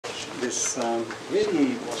this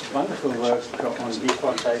really wonderful work on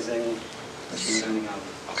dequantizing machine learning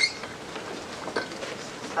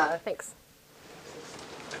algorithms. Thanks.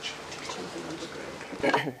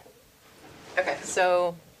 Okay,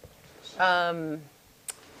 so I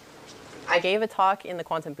gave a talk in the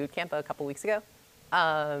Quantum Bootcamp a couple weeks ago.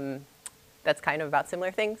 That's kind of about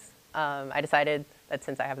similar things. I decided that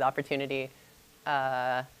since I have the opportunity,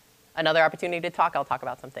 another opportunity to talk, I'll talk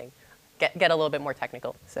about something. Get a little bit more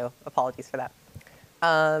technical, so apologies for that.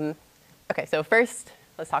 Okay, so first,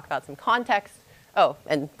 let's talk about some context. Oh,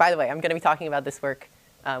 and by the way, I'm going to be talking about this work,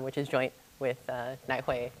 which is joint with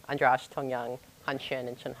Naihui, Andras, Tongyang, Han Xuan,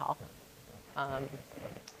 and Chen Hao.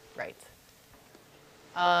 Right.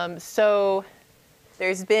 So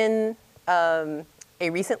there's been a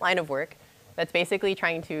recent line of work that's basically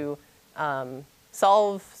trying to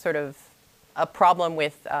solve sort of a problem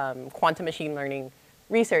with quantum machine learning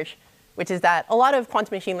research, which is that a lot of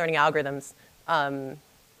quantum machine learning algorithms,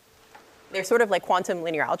 they're sort of like quantum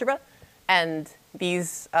linear algebra. And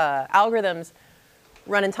these algorithms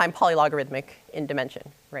run in time polylogarithmic in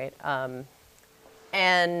dimension, right?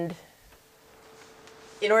 And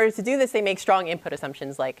in order to do this, they make strong input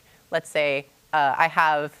assumptions. Like, let's say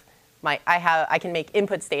I can make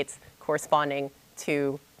input states corresponding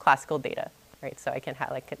to classical data, right? So I can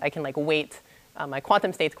weight my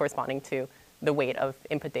quantum states corresponding to the weight of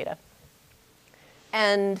input data.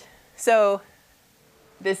 And so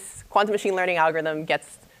this quantum machine learning algorithm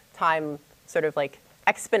gets time sort of like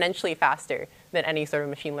exponentially faster than any sort of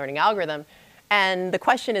machine learning algorithm. And the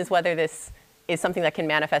question is whether this is something that can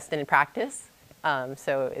manifest in practice.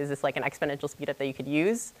 So is this like an exponential speedup that you could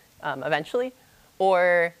use eventually?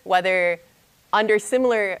 Or whether under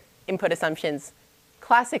similar input assumptions,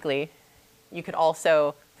 classically, you could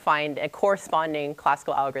also find a corresponding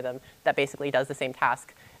classical algorithm that basically does the same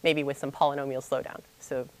task, maybe with some polynomial slowdown.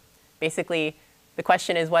 So basically, the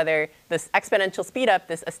question is whether this exponential speedup,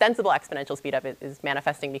 this ostensible exponential speedup, is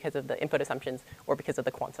manifesting because of the input assumptions or because of the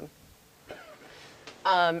quantum.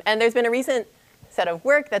 And there's been a recent set of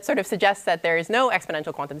work that sort of suggests that there is no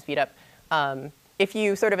exponential quantum speedup. If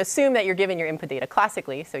you sort of assume that you're given your input data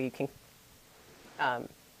classically, so you can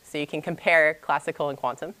compare classical and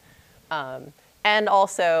quantum, and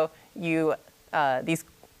also you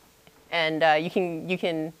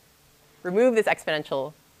can remove this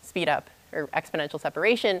exponential speedup or exponential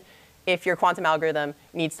separation if your quantum algorithm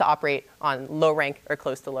needs to operate on low rank or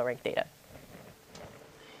close to low rank data.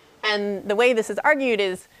 And the way this is argued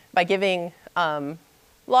is by giving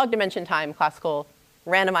log dimension time classical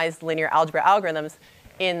randomized linear algebra algorithms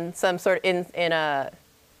in some sort in a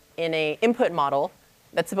input model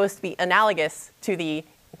that's supposed to be analogous to the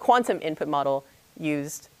quantum input model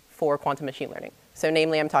used for quantum machine learning. So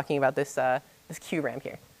namely, I'm talking about this this QRAM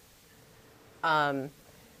here.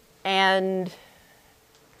 And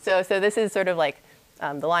so this is sort of like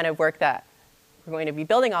the line of work that we're going to be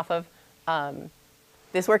building off of.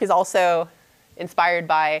 This work is also inspired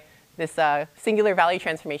by this singular value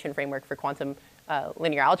transformation framework for quantum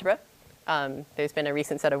linear algebra. There's been a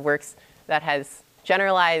recent set of works that has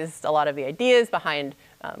generalized a lot of the ideas behind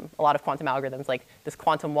a lot of quantum algorithms, like this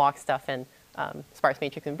quantum walk stuff and sparse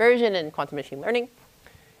matrix inversion and quantum machine learning.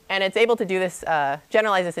 And it's able to do this,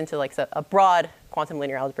 generalize this into like a broad quantum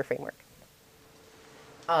linear algebra framework.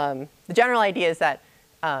 The general idea is that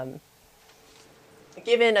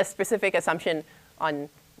given a specific assumption on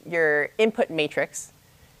your input matrix,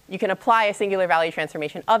 you can apply a singular value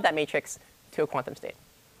transformation of that matrix to a quantum state.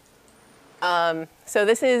 So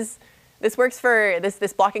this works for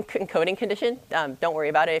this block encoding condition. Don't worry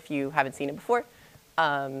about it if you haven't seen it before.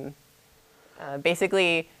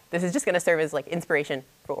 Basically, this is just going to serve as like inspiration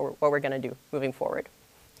for what we're going to do moving forward.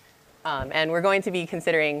 And we're going to be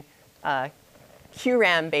considering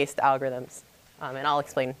QRAM-based algorithms, and I'll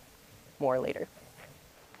explain more later.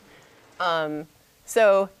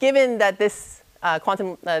 So given that this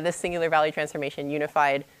this singular value transformation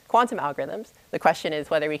unified quantum algorithms, the question is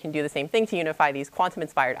whether we can do the same thing to unify these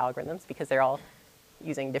quantum-inspired algorithms, because they're all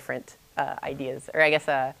using different ideas, or I guess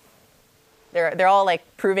they're all like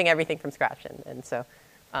proving everything from scratch, and so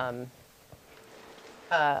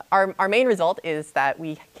our main result is that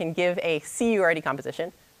we can give a CUR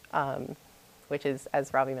decomposition, which is,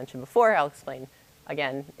 as Ravi mentioned before, I'll explain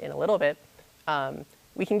again in a little bit.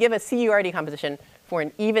 We can give a CUR decomposition for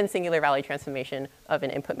an even singular value transformation of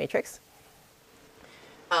an input matrix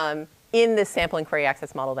in this sample and query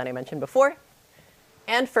access model that I mentioned before.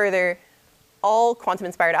 And further, all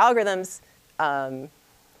quantum-inspired algorithms,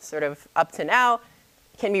 sort of up to now,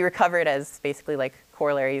 can be recovered as basically like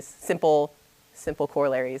corollaries, simple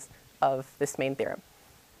corollaries of this main theorem.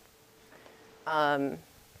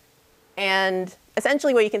 And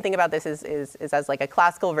essentially what you can think about this is as like a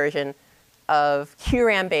classical version of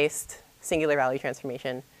QRAM-based singular value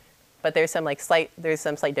transformation, but there's some slight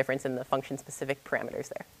difference in the function-specific parameters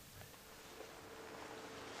there.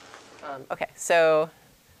 OK, so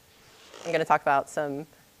I'm going to talk about some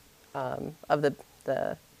of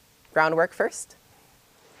the groundwork first.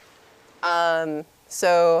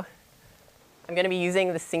 So I'm going to be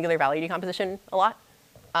using the singular value decomposition a lot.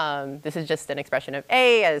 This is just an expression of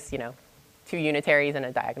A as two unitaries in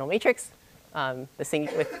a diagonal matrix.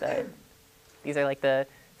 These are like the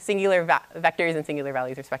singular vectors and singular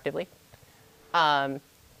values respectively.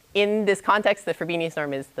 In this context, the Frobenius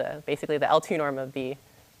norm is basically the L2 norm of the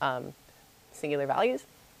singular values.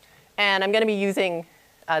 And I'm going to be using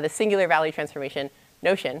the singular value transformation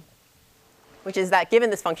notion, which is that given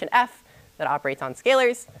this function f that operates on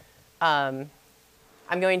scalars, I'm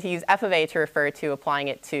going to use f of a to refer to applying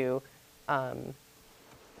it to, I'm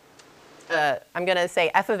going to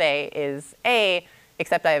say f of a is a,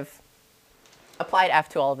 except I've applied f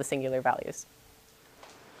to all of the singular values.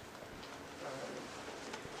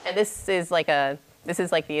 And this is like the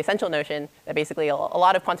essential notion that basically a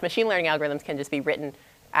lot of quantum machine learning algorithms can just be written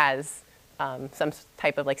as some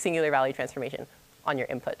type of singular value transformation on your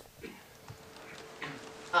input.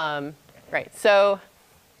 Right, so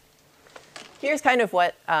here's kind of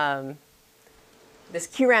what this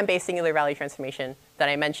QRAM-based singular value transformation that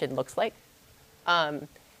I mentioned looks like. The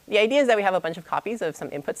idea is that we have a bunch of copies of some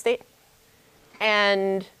input state.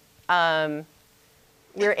 And we're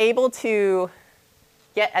able to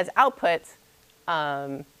get as output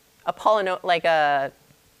a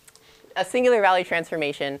singular value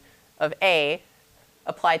transformation of A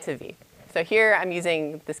applied to V. So here I'm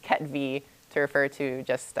using this ket V to refer to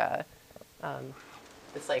just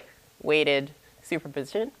this weighted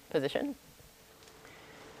superposition.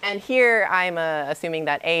 And here I'm assuming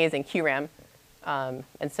that A is in QRAM,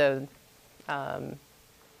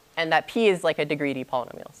 and that P is like a degree D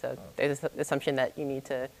polynomial. So there's this assumption that you need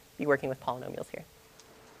to be working with polynomials here.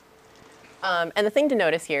 And the thing to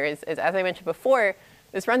notice here is as I mentioned before,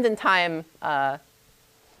 this runs in time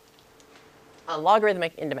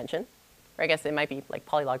logarithmic in dimension. Or I guess it might be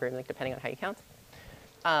polylogarithmic depending on how you count.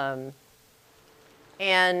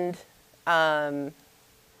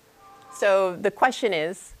 So the question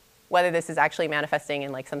is whether this is actually manifesting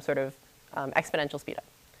in some sort of exponential speedup.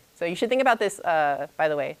 So you should think about this, by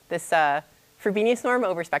the way. This Frobenius norm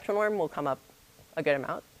over spectral norm will come up a good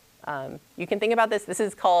amount. You can think about this. This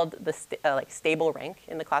is called the stable rank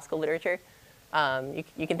in the classical literature.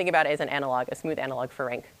 You can think about it as an analog, a smooth analog for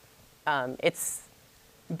rank. It's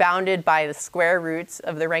bounded by the square roots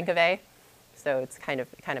of the rank of A, so it kind of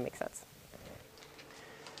makes sense.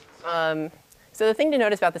 So the thing to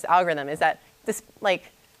notice about this algorithm is that this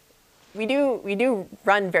we do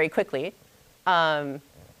run very quickly, but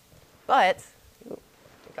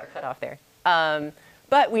it got cut off there.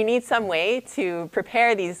 But we need some way to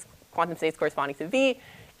prepare these quantum states corresponding to V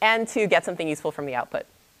and to get something useful from the output.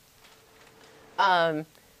 And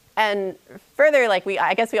further,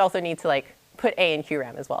 I guess we also need to put A in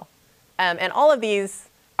QRAM as well. And all of these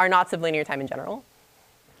are not sublinear time in general.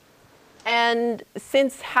 And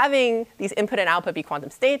since having these input and output be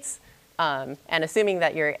quantum states, and assuming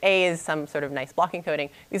that your A is some sort of nice block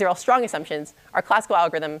encoding, these are all strong assumptions. Our classical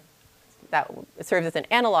algorithm that serves as an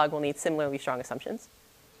analog will need similarly strong assumptions.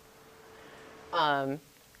 And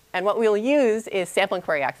what we'll use is sample and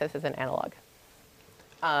query access as an analog.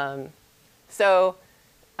 So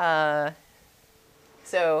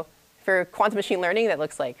for quantum machine learning, that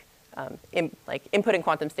looks like input in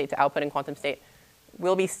quantum state to output in quantum state.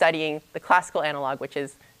 We'll be studying the classical analog, which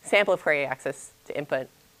is sample of query access to input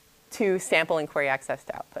to sample and query access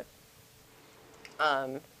to output.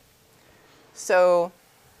 I'm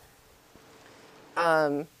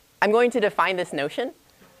going to define this notion,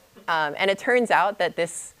 and it turns out that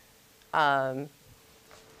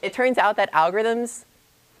algorithms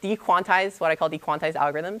dequantize, what I call dequantized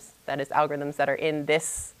algorithms, that is algorithms that are in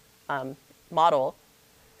this model,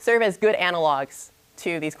 serve as good analogs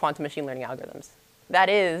to these quantum machine learning algorithms. That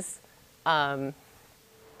is,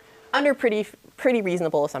 under pretty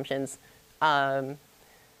reasonable assumptions,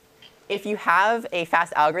 if you have a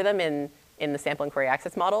fast algorithm in the sample and query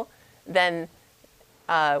access model, then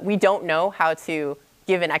we don't know how to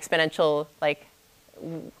give an exponential,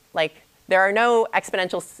 there are no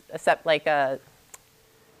exponential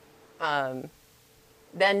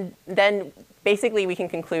then basically we can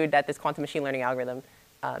conclude that this quantum machine learning algorithm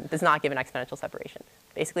does not give an exponential separation.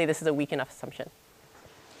 Basically, this is a weak enough assumption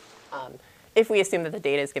if we assume that the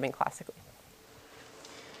data is given classically.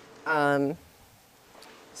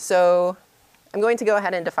 I'm going to go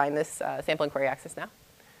ahead and define this sample and query access now.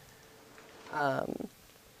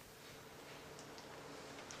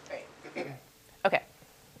 OK.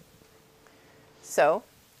 So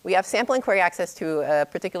we have sample and query access to a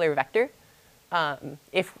particular vector.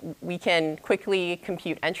 If we can quickly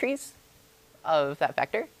compute entries of that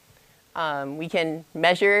vector, we can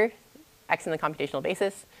measure x in the computational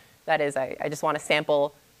basis. That is, I just want to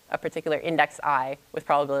sample a particular index I with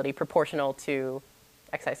probability proportional to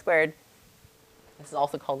xi squared. This is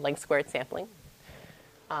also called length squared sampling.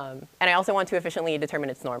 And I also want to efficiently determine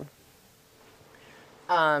its norm.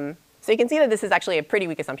 So you can see that this is actually a pretty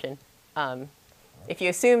weak assumption. If you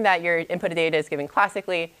assume that your input data is given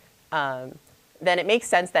classically, then it makes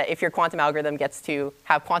sense that if your quantum algorithm gets to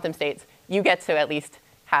have quantum states, you get to at least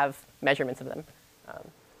have measurements of them.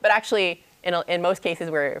 But actually, in most cases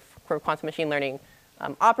where quantum machine learning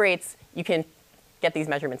operates, you can get these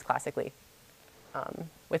measurements classically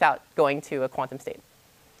without going to a quantum state.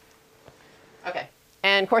 OK.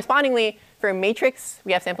 And correspondingly, for a matrix,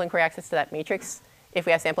 we have sample and query access to that matrix if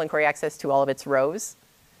we have sample and query access to all of its rows,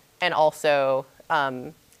 and also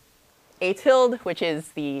a tilde, which is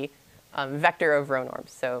the vector of row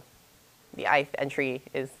norms. So the ith entry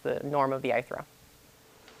is the norm of the ith row.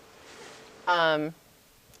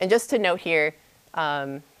 And just to note here,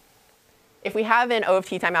 if we have an O of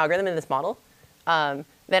t time algorithm in this model, then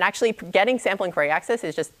actually getting sample and query access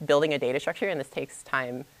is just building a data structure, and this takes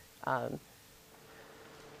time,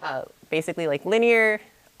 basically like linear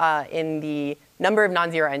in the number of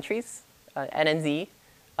non-zero entries, n and z,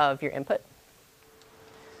 of your input.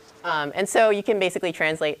 And so you can basically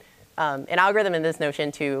translate an algorithm in this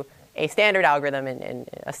notion to a standard algorithm and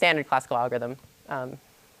a standard classical algorithm.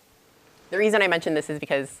 The reason I mention this is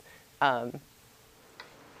because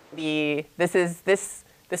this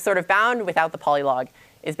sort of bound without the polylog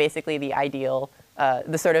is basically the ideal,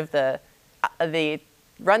 the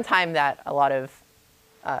runtime that a lot of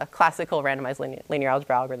classical randomized linear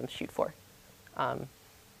algebra algorithms shoot for.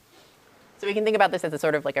 So we can think about this as a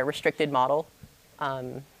sort of like a restricted model,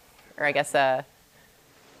 or I guess a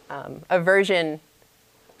version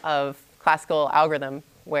of classical algorithm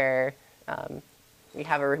where we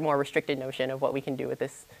have a more restricted notion of what we can do with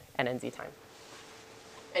this n and z time.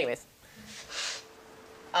 Anyways,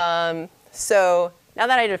 so now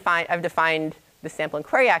that I've defined the sample and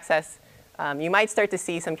query access, you might start to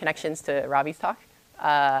see some connections to Ravi's talk,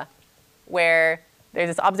 where there's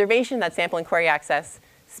this observation that sample and query access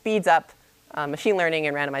speeds up machine learning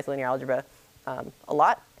and randomized linear algebra a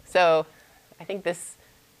lot. So I think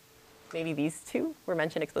maybe these two were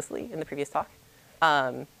mentioned explicitly in the previous talk.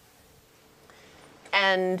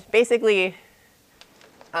 And basically,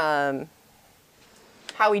 how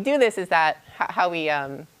we do this is that how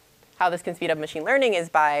this can speed up machine learning is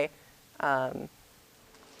by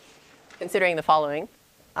considering the following: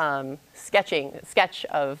 sketch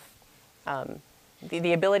of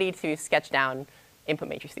the ability to sketch down input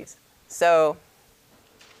matrices. So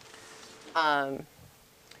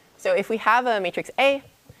if we have a matrix A,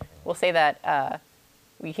 we'll say that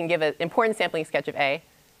we can give an important sampling sketch of A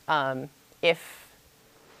if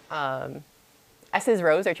S's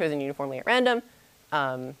rows are chosen uniformly at random,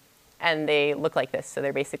 and they look like this. So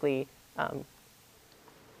they're basically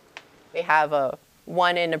they have a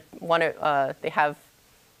one in a one. They have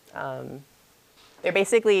they're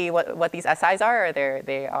basically what these SIs are. Or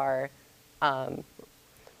they are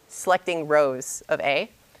selecting rows of A.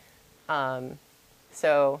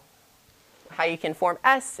 So how you can form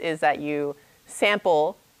S is that you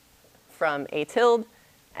sample from A tilde,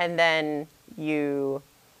 and then you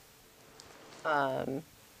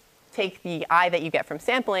take the I that you get from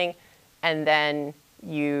sampling, and then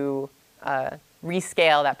you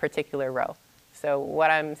rescale that particular row. So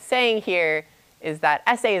what I'm saying here is that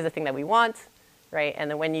SA is the thing that we want, right? And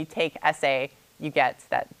then when you take SA, you get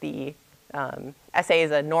that the SA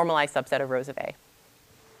is a normalized subset of rows of A.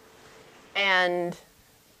 And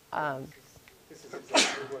this is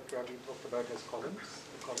exactly what Ravi talked about as columns.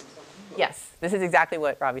 The columns yes, this is exactly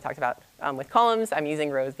what Ravi talked about with columns. I'm using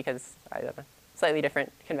rows because I have a slightly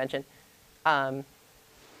different convention.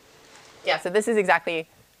 Yeah, so this is exactly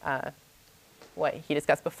what he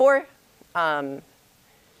discussed before. And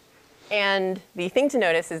the thing to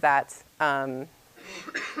notice is that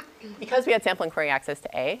because we had sample and query access to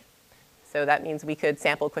A, so that means we could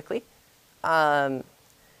sample quickly.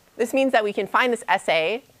 This means that we can find this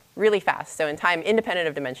SA really fast, so in time independent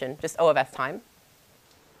of dimension, just O of S time.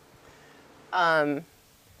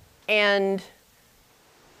 And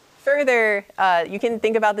further, you can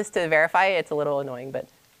think about this to verify. It's a little annoying,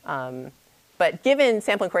 but given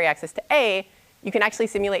sample and query access to A, you can actually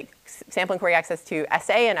simulate sample and query access to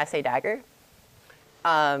SA and SA dagger.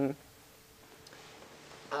 And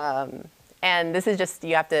this is just,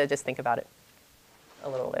 you have to just think about it a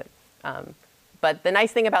little bit. But the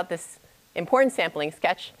nice thing about this important sampling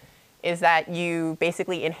sketch is that you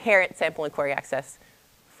basically inherit sample and query access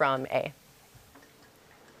from A.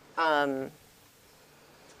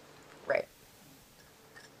 Right.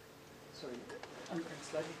 Sorry, I'm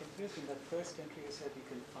slightly confused. In that first entry, you said you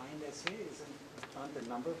can find SA. Aren't the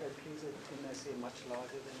number of entries in SA much larger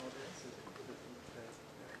than what it is?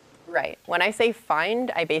 Right. When I say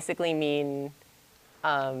find, I basically mean,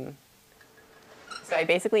 so I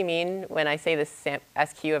basically mean when I say this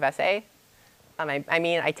SQ of SA, I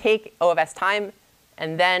mean I take O of S time,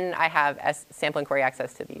 and then I have sample and query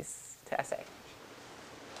access to these, to SA.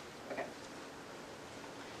 Okay.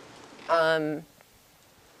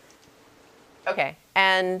 Okay,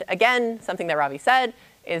 and again, something that Ravi said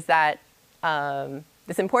is that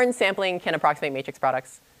this important sampling can approximate matrix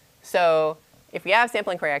products. So if we have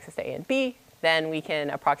sample and query access to A and B, then we can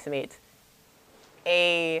approximate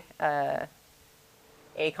A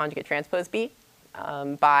conjugate transpose B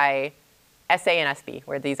by SA and SB,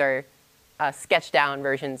 where these are sketched down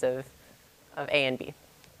versions of A and B.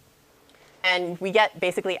 And we get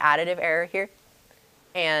basically additive error here.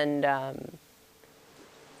 And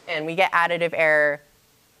we get additive error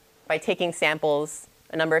by taking samples,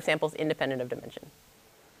 a number of samples independent of dimension.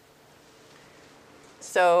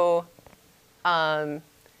 So, and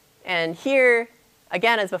here,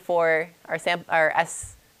 again, as before, our SA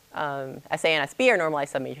and SB are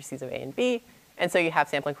normalized submatrices of A and B. And so you have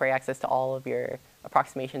sample and query access to all of your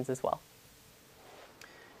approximations as well.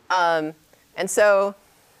 And so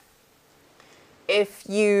if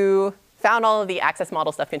you found all of the access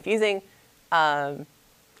model stuff confusing,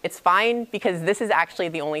 it's fine, because this is actually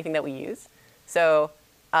the only thing that we use. So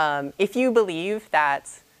if you believe that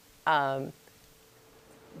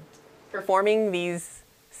performing these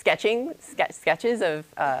sketches of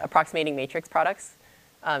approximating matrix products,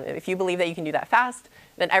 if you believe that you can do that fast,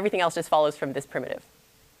 then everything else just follows from this primitive.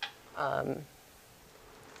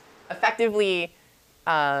 Effectively,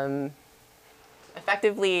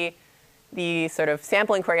 the sort of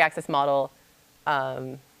sample and query access model,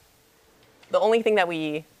 the only thing that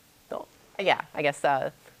we,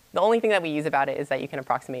 the only thing that we use about it is that you can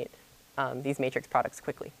approximate these matrix products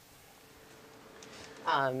quickly.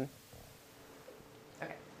 Okay.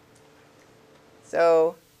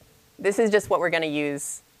 So this is just what we're going to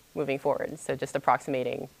use moving forward. So just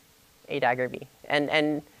approximating A dagger B.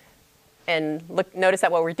 And notice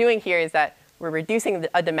that what we're doing here is that we're reducing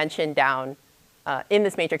a dimension down in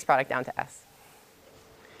this matrix product down to S.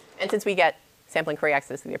 And since we get sample and query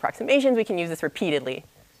access to the approximations, we can use this repeatedly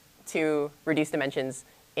to reduce dimensions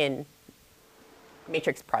in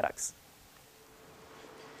matrix products.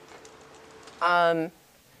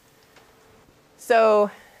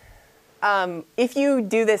 If you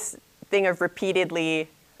do this thing of repeatedly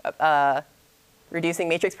reducing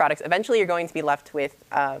matrix products, eventually you're going to be left with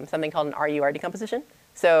something called an RUR decomposition.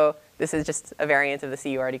 So this is just a variant of the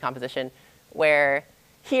CUR decomposition, where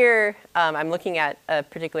here I'm looking at a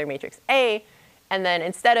particular matrix A, and then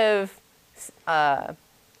instead of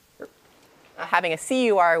having a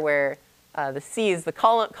CUR where the C is the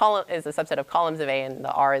column is a subset of columns of A, and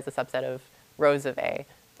the R is a subset of rows of A.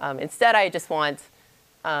 Instead, I just want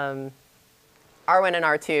R1 and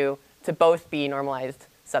R2 to both be normalized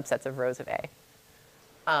subsets of rows of A.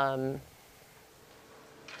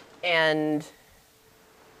 And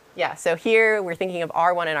yeah, so here we're thinking of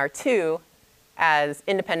R1 and R2 as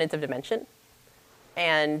independent of dimension.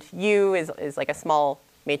 And U is like a small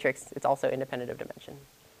matrix. It's also independent of dimension.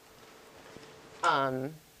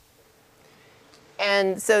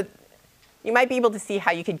 And so you might be able to see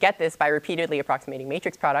how you could get this by repeatedly approximating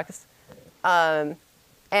matrix products. And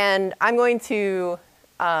I'm going to,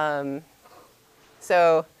 and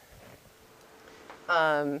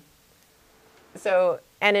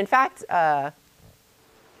in fact,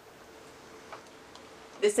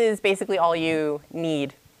 this is basically all you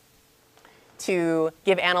need to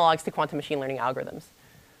give analogs to quantum machine learning algorithms.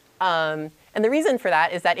 And the reason for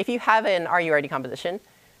that is that if you have an RUR decomposition,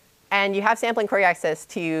 and you have sample and query access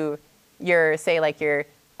to your, say, like your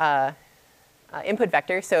input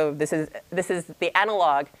vector, so this is the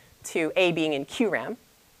analog to A being in QRAM.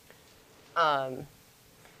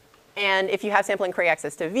 And if you have sample and query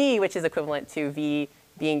access to V, which is equivalent to V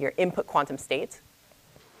being your input quantum state,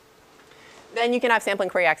 then you can have sample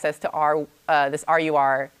and query access to this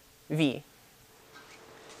RUR V,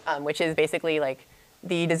 which is basically like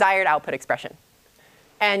the desired output expression.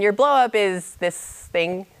 And your blowup is this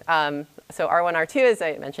thing. So R1, R2, as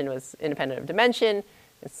I mentioned, was independent of dimension.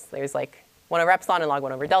 There's like 1 over epsilon and log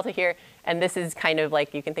 1 over delta here. And this is kind of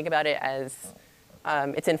like, you can think about it as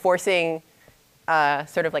it's enforcing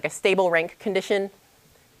sort of like a stable rank condition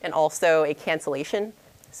and also a cancellation.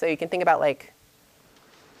 So you can think about like,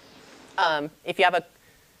 if you have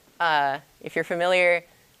if you're familiar,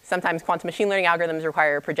 sometimes quantum machine learning algorithms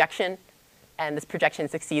require a projection, and this projection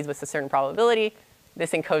succeeds with a certain probability.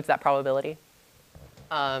 This encodes that probability.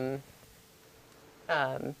 So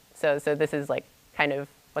this is like kind of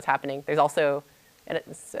what's happening. There's also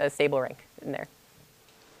a stable rank in there.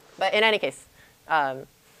 But in any case, you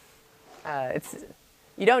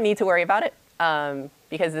don't need to worry about it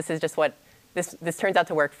because this is just what this turns out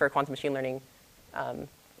to work for quantum machine learning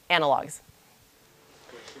analogs.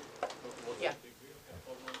 Yeah.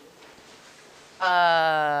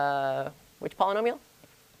 Which polynomial?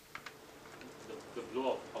 The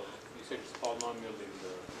blow-up polynomial. You said it's polynomial in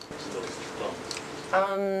the stochastic term. I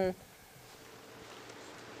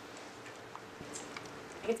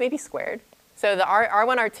think it's maybe squared. So the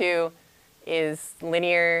R1, R2 is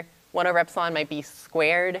linear. 1 over epsilon might be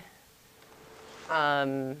squared.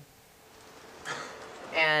 And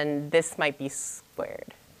this might be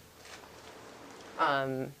squared.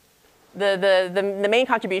 The main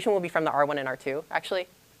contribution will be from the R1 and R2, actually,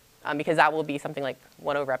 because that will be something like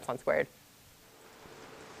 1 over epsilon squared.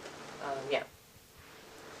 Yeah.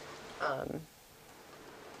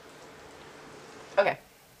 OK.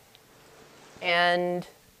 And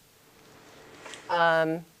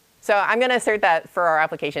so I'm going to assert that for our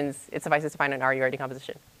applications, it suffices to find an RUR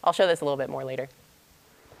decomposition. I'll show this a little bit more later.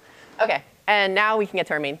 OK. And now we can get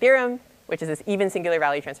to our main theorem, which is this even singular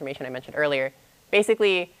value transformation I mentioned earlier.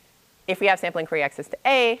 Basically, if we have sample inquiry access to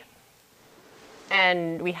A,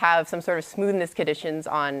 and we have some sort of smoothness conditions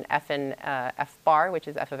on f and f bar, which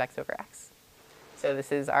is f of x over x. So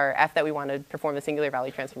this is our f that we want to perform the singular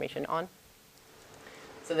value transformation on.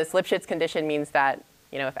 So this Lipschitz condition means that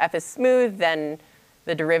if f is smooth, then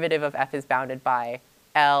the derivative of f is bounded by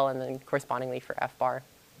L, and then correspondingly for f bar.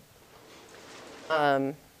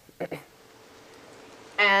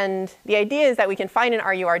 And the idea is that we can find an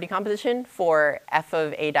RUR decomposition for f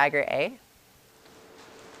of A dagger A.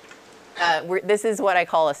 This is what I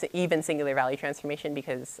call an even singular value transformation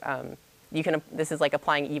because this is like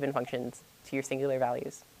applying even functions to your singular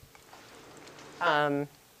values.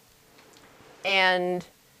 And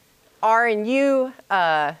R and U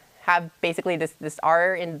have basically this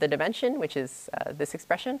R in the dimension, which is this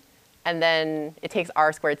expression. And then it takes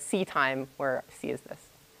R squared C time, where C is this.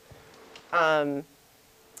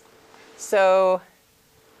 So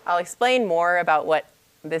I'll explain more about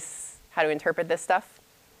how to interpret this stuff.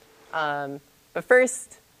 But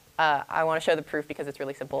first, I want to show the proof because it's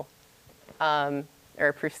really simple, or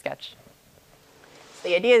a proof sketch. So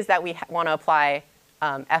the idea is that we want to apply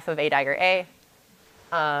f of A dagger A.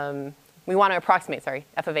 We want to approximate,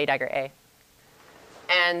 f of A dagger A.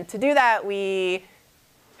 And to do that, we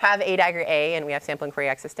have A dagger A, and we have sample inquiry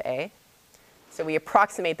access to A. So we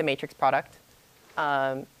approximate the matrix product.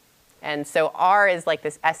 And so R is like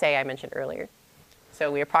this SA I mentioned earlier.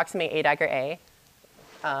 So we approximate A dagger A.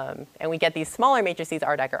 And we get these smaller matrices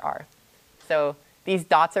R dagger R. So these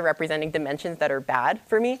dots are representing dimensions that are bad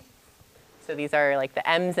for me. So these are like the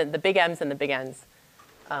M's and the big M's and the big N's.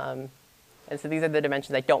 And so these are the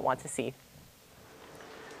dimensions I don't want to see.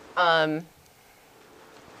 And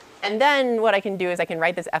then what I can do is I can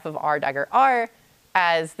write this f of R dagger R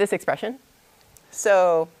as this expression.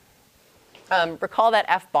 So recall that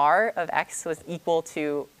f bar of x was equal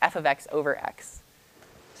to f of x over x.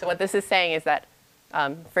 So what this is saying is that,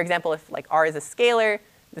 for example, if like R is a scalar,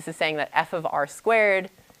 this is saying that f of R squared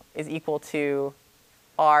is equal to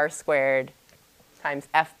R squared times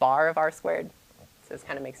f bar of R squared. So this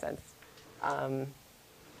kind of makes sense.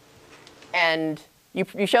 And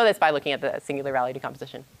you show this by looking at the singular value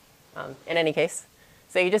decomposition. In any case,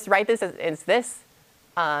 so you just write this as this.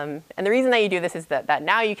 And the reason that you do this is that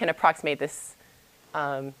now you can approximate this,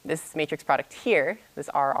 this matrix product here, this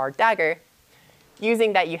R dagger,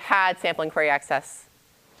 using that you had sample inquiry access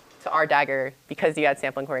to R dagger because you had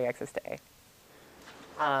sample inquiry access to A.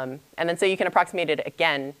 And then so you can approximate it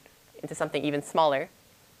again into something even smaller.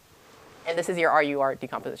 And this is your RUR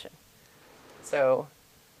decomposition. So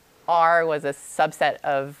R was a subset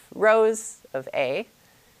of rows of A.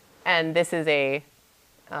 And this is a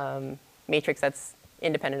matrix that's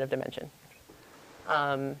independent of dimension.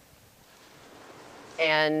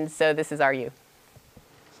 And so this is RU.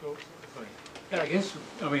 So, sorry. Yeah, I guess,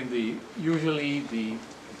 usually the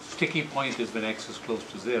sticky point is when x is close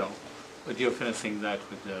to 0, but you're finishing that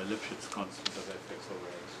with the Lipschitz constant of fx over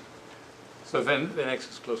x. So when x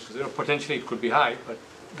is close to 0, potentially it could be high, but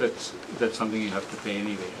that's something you have to pay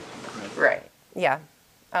anyway, I think, right? Right. Yeah.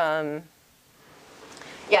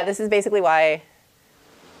 Yeah. This is basically why.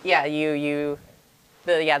 Yeah. The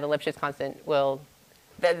Lipschitz constant will.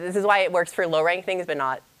 This is why it works for low rank things, but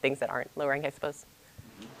not things that aren't low rank, I suppose.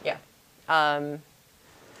 Yeah. So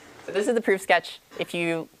this is the proof sketch. If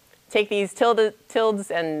you take these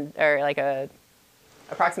tildes and or like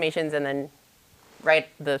approximations and then write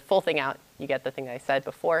the full thing out, you get the thing that I said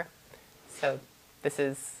before. So this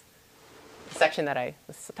is the section that I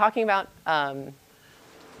was talking about. So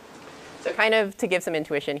kind of to give some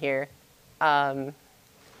intuition here behind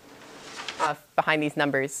these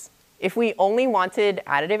numbers. If we only wanted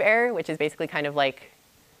additive error, which is basically kind of like,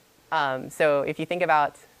 so if you think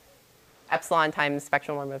about epsilon times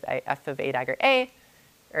spectral norm of f of a dagger a,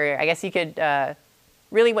 or I guess you could,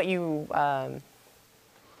 really what you are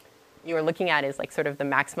looking at is like sort of the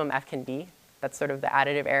maximum f can be. That's sort of the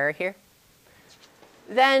additive error here.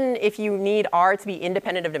 Then if you need R to be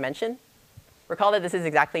independent of dimension, recall that this is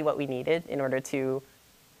exactly what we needed in order to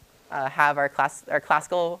have our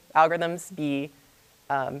classical algorithms be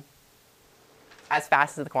as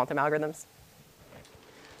fast as the quantum algorithms.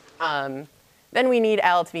 Then we need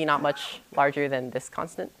L to be not much larger than this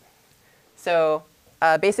constant. So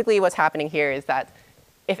basically what's happening here is that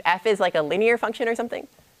if f is like a linear function or something,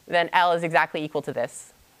 then L is exactly equal to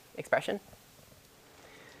this expression.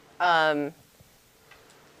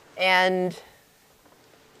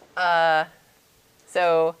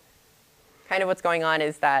 So kind of what's going on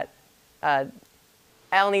is that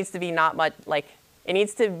L needs to be not much, like, it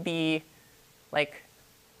needs to be like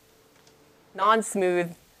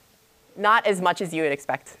non-smooth, not as much as you would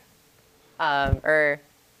expect. Sorry,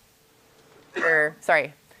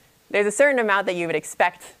 there's a certain amount that you would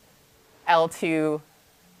expect L to,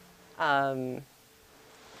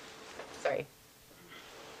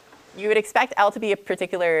 you would expect L to be a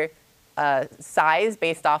particular size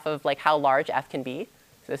based off of like how large f can be.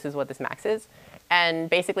 So this is what this max is. And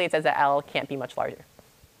basically it says that L can't be much larger.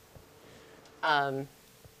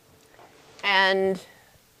 And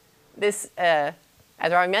this, as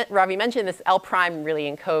Ravi mentioned, this L prime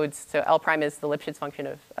really encodes. So L prime is the Lipschitz function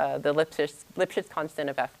of the Lipschitz constant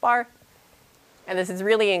of f bar. And this is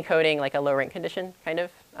really encoding like a low rank condition, kind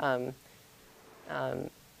of.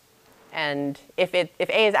 And if A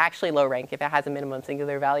is actually low rank, if it has a minimum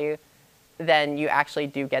singular value, then you actually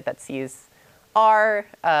do get that C is R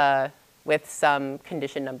with some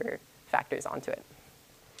condition number factors onto it.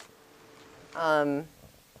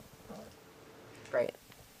 Right.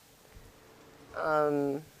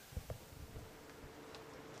 Okay.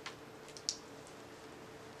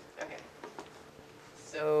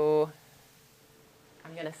 So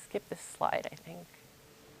I'm going to skip this slide, I think.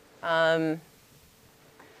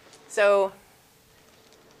 So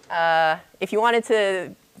if you wanted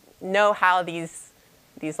to know how these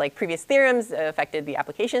like previous theorems affected the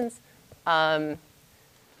applications,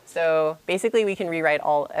 so basically we can rewrite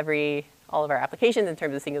all of our applications in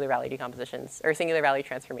terms of singular value decompositions or singular value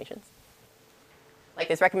transformations. Like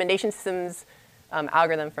this recommendation systems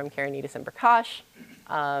algorithm from Karanides and Prakash.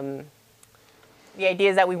 The idea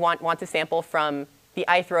is that we want to sample from the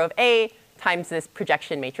ith row of A times this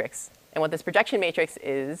projection matrix. And what this projection matrix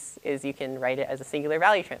is you can write it as a singular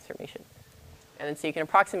value transformation. And then so you can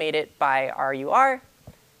approximate it by RUR.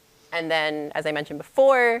 And then, as I mentioned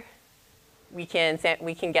before, we can get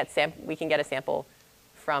a sample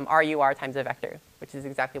from RUR times a vector, which is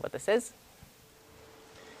exactly what this is.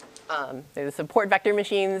 There's a support vector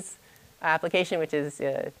machines application, which is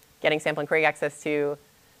getting sample and query access to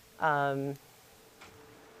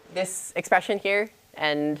this expression here.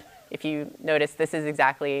 And if you notice, this is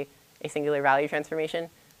exactly a singular value transformation.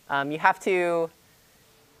 You have to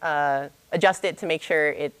adjust it to make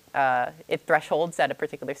sure it thresholds at a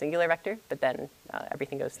particular singular vector, but then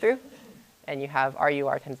everything goes through. And you have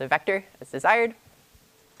RUR times a vector as desired.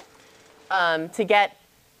 To get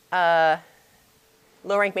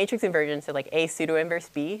low rank matrix inversion, so like A pseudo inverse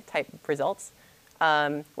B type results,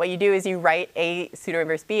 what you do is you write A pseudo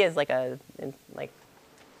inverse B as like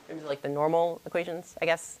the normal equations, I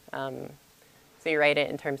guess. So you write it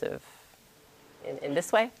in terms of in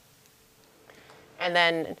this way. And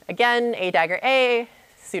then again, A dagger A,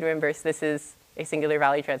 pseudo inverse, this is a singular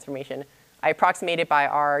value transformation. I approximate it by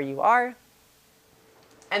RUR.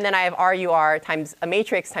 And then I have RUR times a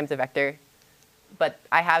matrix times a vector. But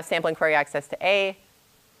I have sample and query access to A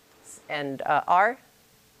and R.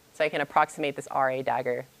 So I can approximate this RA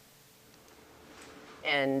dagger.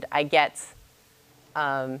 And I get,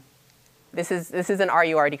 this is an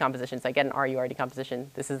RUR decomposition. So I get an RUR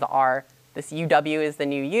decomposition. This is the R. This UW is the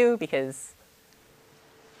new U because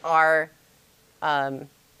R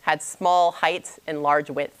had small height and large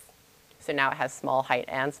width. So now it has small height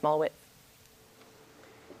and small width.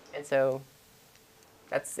 And so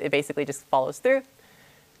it basically just follows through.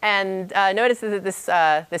 And notice that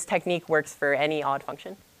this technique works for any odd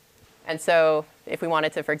function. And so if we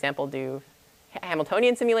wanted to, for example, do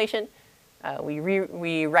Hamiltonian simulation,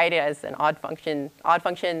 we write it as an odd function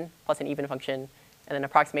plus an even function, and then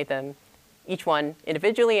approximate them, each one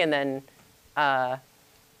individually, and then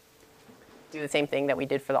do the same thing that we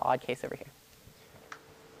did for the odd case over here.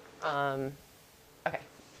 OK.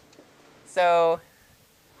 So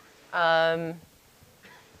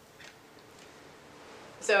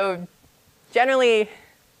generally,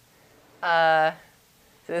 so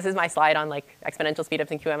this is my slide on like exponential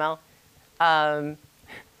speedups in QML.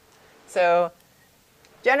 So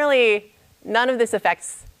generally, none of this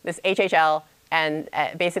affects this HHL and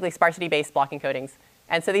basically sparsity-based block encodings.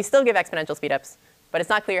 And so these still give exponential speedups, but it's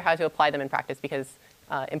not clear how to apply them in practice because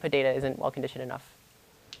input data isn't well-conditioned enough.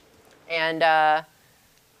 And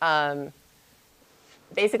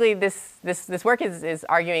basically, this work is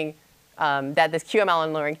arguing that this QML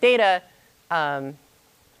and low-rank data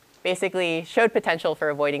basically showed potential for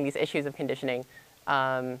avoiding these issues of conditioning.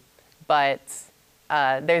 But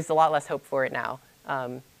there's a lot less hope for it now,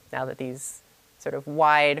 now that these sort of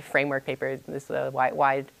wide framework papers, this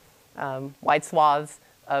wide swaths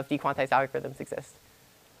of dequantized algorithms exist.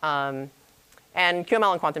 And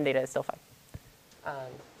QML and quantum data is still fine.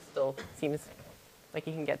 Still seems like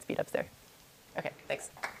you can get speedups there. OK, thanks.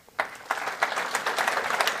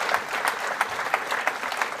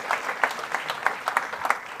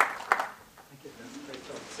 Thank you. That's a great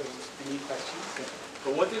talk. So any questions? So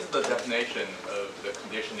what is the definition of the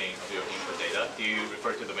conditioning of your input data? Do you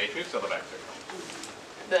refer to the matrix or the vector?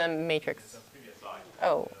 The matrix. The previous slide.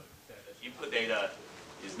 Oh. The input data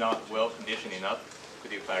is not well conditioned enough.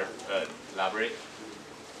 Could you elaborate?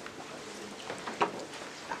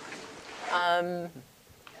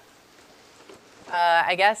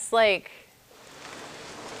 I guess like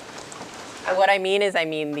what I mean is I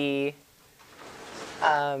mean the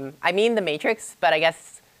matrix, but I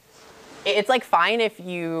guess it's like fine if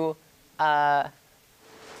you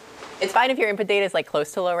it's fine if your input data is like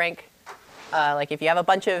close to low rank. Like if you have a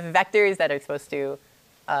bunch of vectors that are supposed to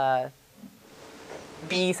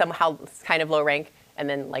be somehow kind of low rank, and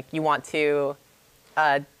then like you want to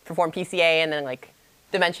perform PCA and then like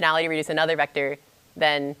dimensionality reduce another vector,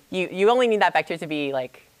 then you only need that vector to be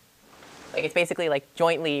like it's basically like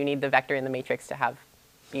jointly you need the vector in the matrix to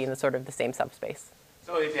be in the sort of the same subspace.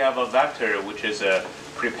 So if you have a vector which is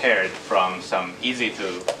prepared from some easy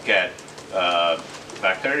to get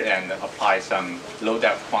vector and apply some low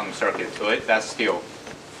depth quantum circuit to it, that's still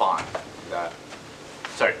fine.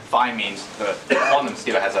 Sorry, fine means the quantum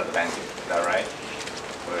still has an advantage. Is that right?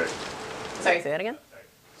 Or, sorry, say that again.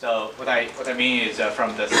 so what I mean is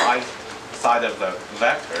from the side of the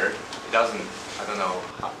vector, it doesn't. I don't know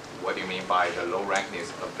what you mean by the low rankness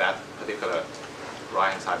of that particular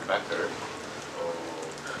right-hand side vector.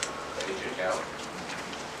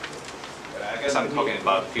 I guess I'm talking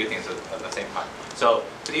about a few things at the same time. So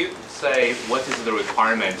could you say what is the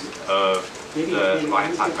requirement of the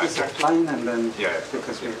right-hand side vector? Line and then Yeah.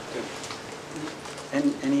 because we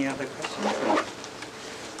any other questions?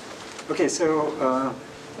 Okay, so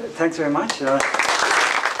thanks very much.